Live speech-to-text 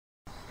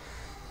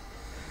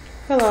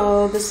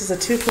Hello, this is a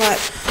 2-flat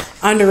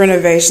under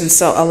renovation,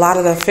 so a lot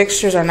of the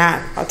fixtures are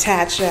not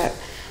attached yet,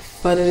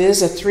 but it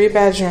is a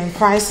 3-bedroom.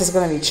 Price is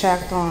going to be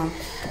checked on.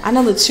 I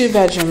know the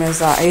 2-bedroom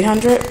is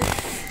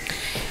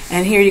 $800,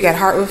 and here you got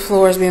hardwood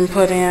floors being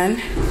put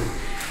in.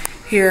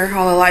 Here,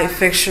 all the light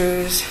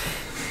fixtures.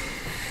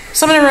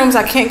 Some of the rooms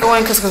I can't go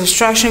in because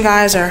construction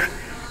guys are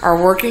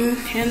working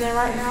in there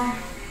right now.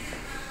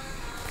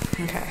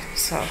 Okay,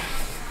 so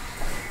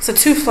it's a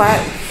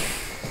 2-flat.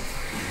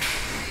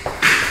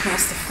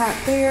 That's the front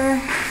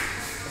there.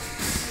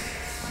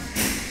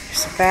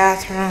 There's a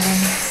bathroom.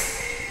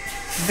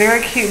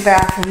 Very cute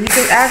bathroom. You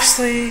could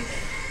actually,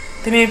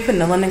 they may be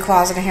putting a linen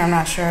closet in here, I'm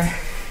not sure.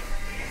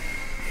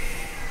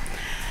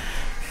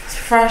 It's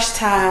fresh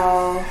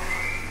tile,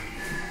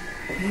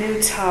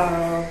 new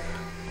tub,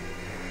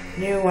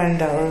 new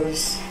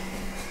windows.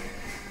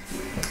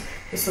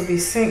 This will be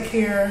sink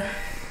here.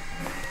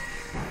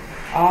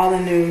 All the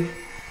new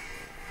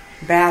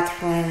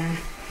bathroom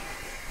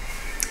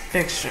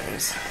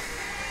fixtures.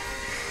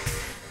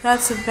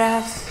 That's a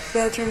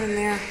bedroom in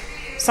there.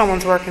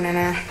 Someone's working in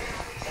there.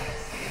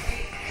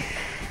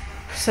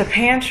 It's a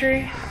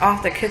pantry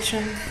off the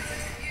kitchen,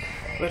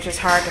 which is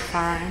hard to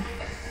find.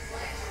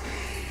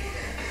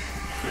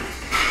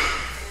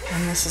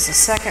 And this is the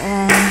second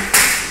room.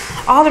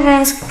 All the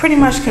rooms pretty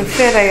much can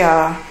fit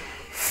a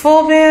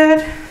full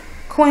bed,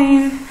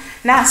 queen,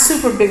 not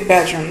super big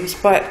bedrooms,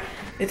 but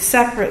it's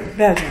separate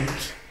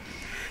bedrooms.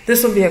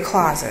 This will be a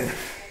closet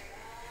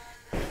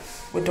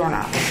with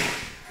doorknobs.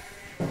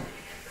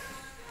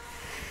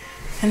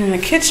 And in the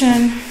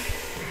kitchen,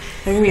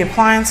 there can be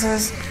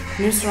appliances,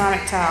 new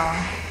ceramic tile,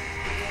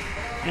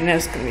 and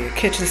there's going to be a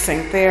kitchen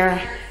sink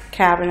there,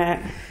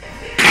 cabinet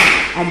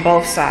on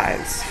both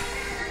sides.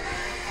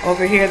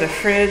 Over here, the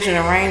fridge and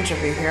the range will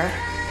be here.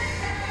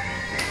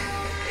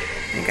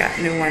 You got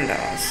new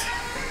windows.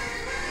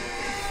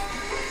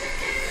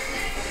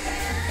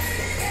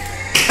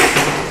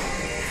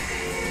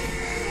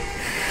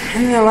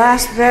 And the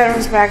last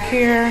bedroom's back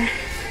here.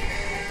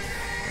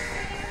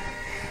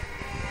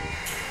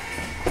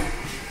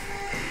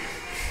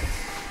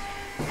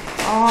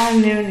 All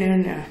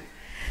new.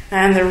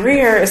 And the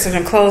rear is an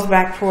enclosed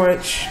back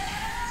porch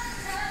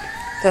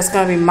that's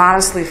going to be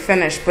modestly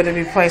finished, but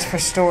it'll be placed for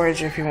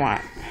storage if you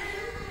want.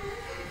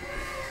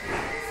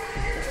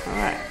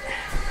 Alright.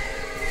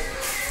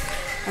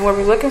 And what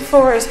we're looking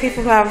for is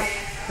people who have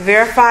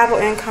verifiable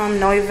income,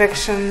 no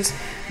evictions,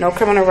 no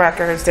criminal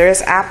records. There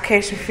is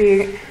application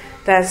fee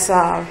that's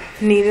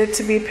needed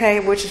to be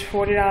paid, which is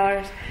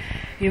 $40.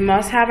 You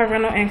must have a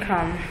rental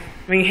income,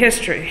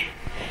 history.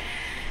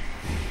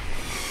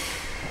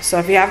 So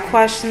if you have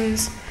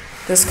questions,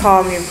 just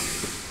call me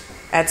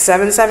at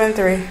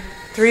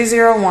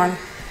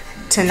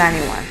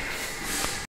 773-301-1091.